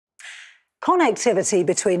Connectivity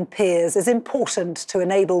between peers is important to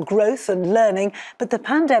enable growth and learning, but the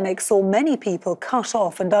pandemic saw many people cut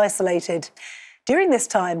off and isolated. During this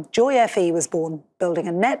time, JoyFE was born, building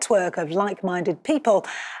a network of like-minded people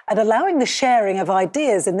and allowing the sharing of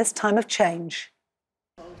ideas in this time of change.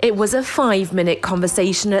 It was a 5-minute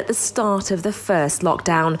conversation at the start of the first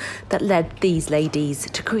lockdown that led these ladies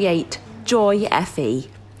to create JoyFE,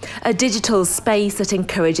 a digital space that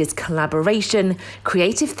encourages collaboration,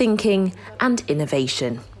 creative thinking and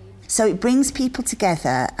innovation. So it brings people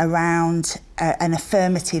together around an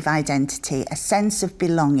affirmative identity, a sense of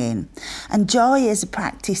belonging. And joy as a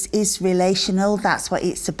practice is relational. That's what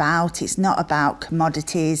it's about. It's not about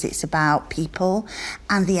commodities. It's about people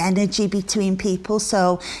and the energy between people.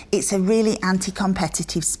 So it's a really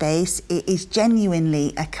anti-competitive space. It is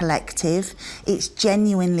genuinely a collective. It's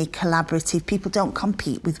genuinely collaborative. People don't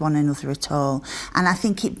compete with one another at all. And I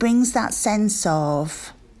think it brings that sense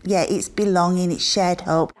of, it's belonging, it's shared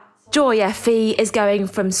hope. JoyFE is going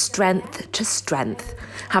from strength to strength,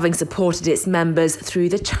 having supported its members through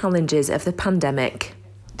the challenges of the pandemic.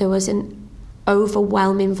 There was an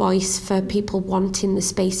overwhelming voice for people wanting the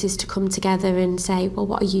spaces to come together and say, well,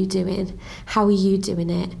 what are you doing? How are you doing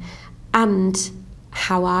it? And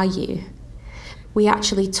how are you? We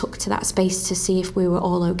actually took to that space to see if we were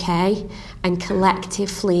all okay and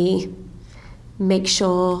collectively make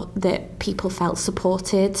sure that people felt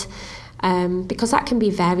supported. Because that can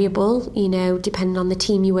be variable, depending on the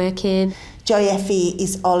team you work in. JoyFE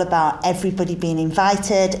is all about everybody being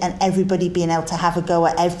invited and everybody being able to have a go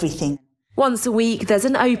at everything. Once a week, there's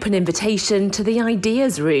an open invitation to the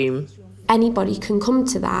Ideas Room. Anybody can come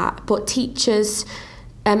to that, but teachers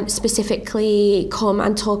specifically come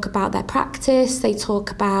and talk about their practice, they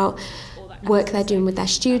talk about work they're doing with their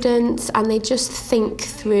students, and they just think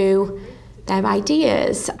through their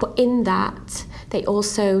ideas. But in that, they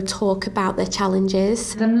also talk about their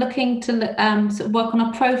challenges. I'm looking to sort of work on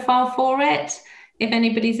a profile for it, if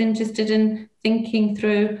anybody's interested in thinking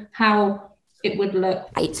through how it would look.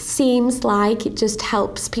 It seems like it just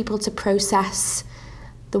helps people to process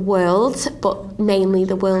the world, but mainly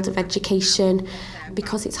the world of education,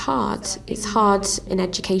 because it's hard. It's hard in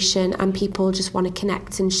education and people just want to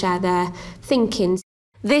connect and share their thinking.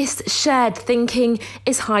 This shared thinking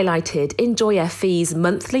is highlighted in JoyFE's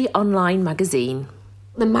monthly online magazine.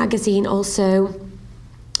 The magazine also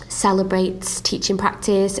celebrates teaching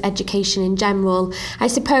practice, education in general. I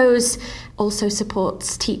suppose also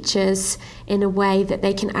supports teachers in a way that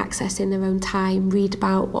they can access in their own time, read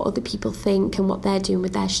about what other people think and what they're doing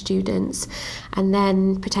with their students, and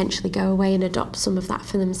then potentially go away and adopt some of that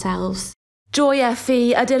for themselves.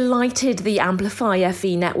 JoyFE are delighted the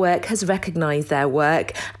AmplifyFE network has recognised their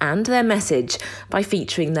work and their message by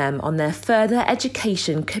featuring them on their further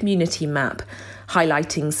education community map,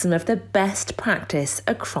 highlighting some of the best practice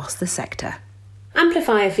across the sector.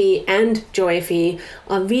 AmplifyFE and JoyFE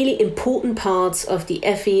are really important parts of the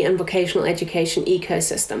FE and vocational education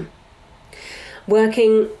ecosystem.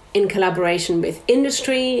 Working in collaboration with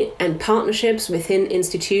industry and partnerships within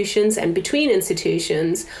institutions and between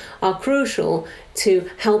institutions are crucial to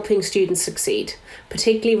helping students succeed,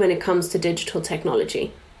 particularly when it comes to digital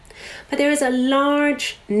technology. But there is a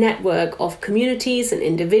large network of communities and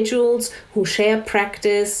individuals who share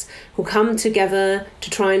practice, who come together to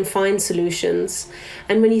try and find solutions.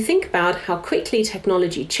 And when you think about how quickly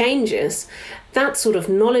technology changes, that sort of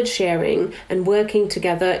knowledge sharing and working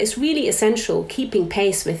together is really essential, keeping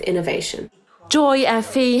pace with innovation.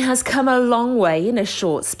 JoyFE has come a long way in a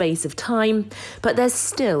short space of time, but there's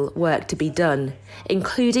still work to be done,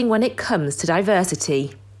 including when it comes to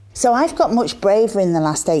diversity. So I've got much braver in the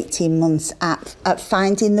last 18 months at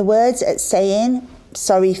finding the words, at saying,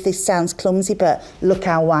 sorry if this sounds clumsy, but look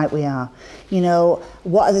how white we are.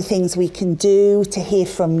 What are the things we can do to hear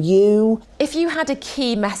from you? If you had a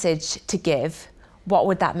key message to give, what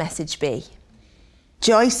would that message be?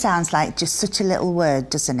 Joy sounds like just such a little word,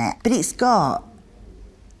 doesn't it? But it's got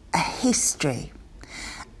a history.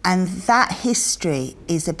 And that history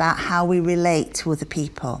is about how we relate to other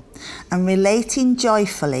people. And relating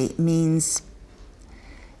joyfully means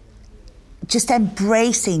just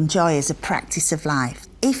embracing joy as a practice of life.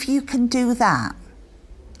 If you can do that,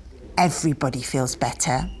 everybody feels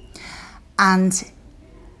better. And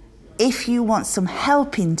if you want some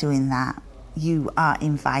help in doing that, you are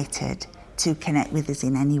invited to connect with us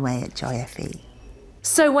in any way at JoyFE.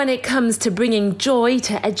 So when it comes to bringing joy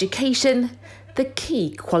to education, the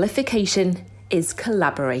key qualification is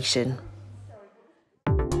collaboration.